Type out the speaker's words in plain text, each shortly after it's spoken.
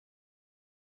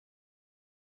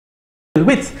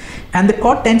width, and the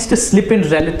cord tends to slip in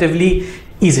relatively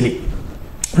easily.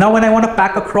 Now when I want to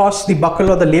pack across the buccal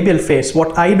or the labial face,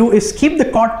 what I do is keep the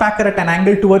cord packer at an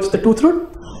angle towards the tooth root.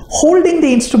 Holding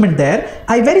the instrument there,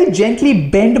 I very gently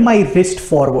bend my wrist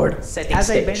forward. As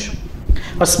I bend.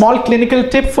 A small clinical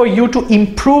tip for you to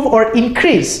improve or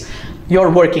increase your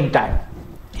working time.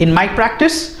 In my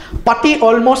practice, putty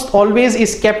almost always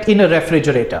is kept in a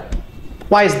refrigerator.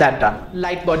 Why is that done?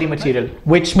 Light body material,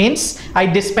 which means I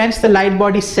dispense the light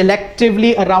body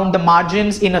selectively around the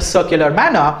margins in a circular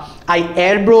manner. I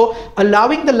air blow,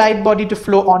 allowing the light body to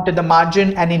flow onto the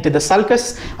margin and into the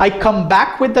sulcus. I come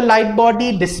back with the light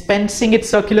body, dispensing it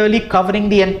circularly, covering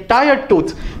the entire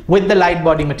tooth with the light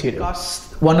body material.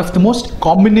 One of the most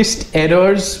commonest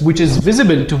errors which is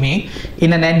visible to me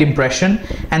in an end impression,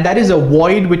 and that is a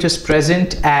void which is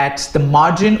present at the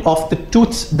margin of the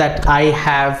tooth that I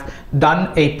have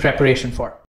done a preparation for.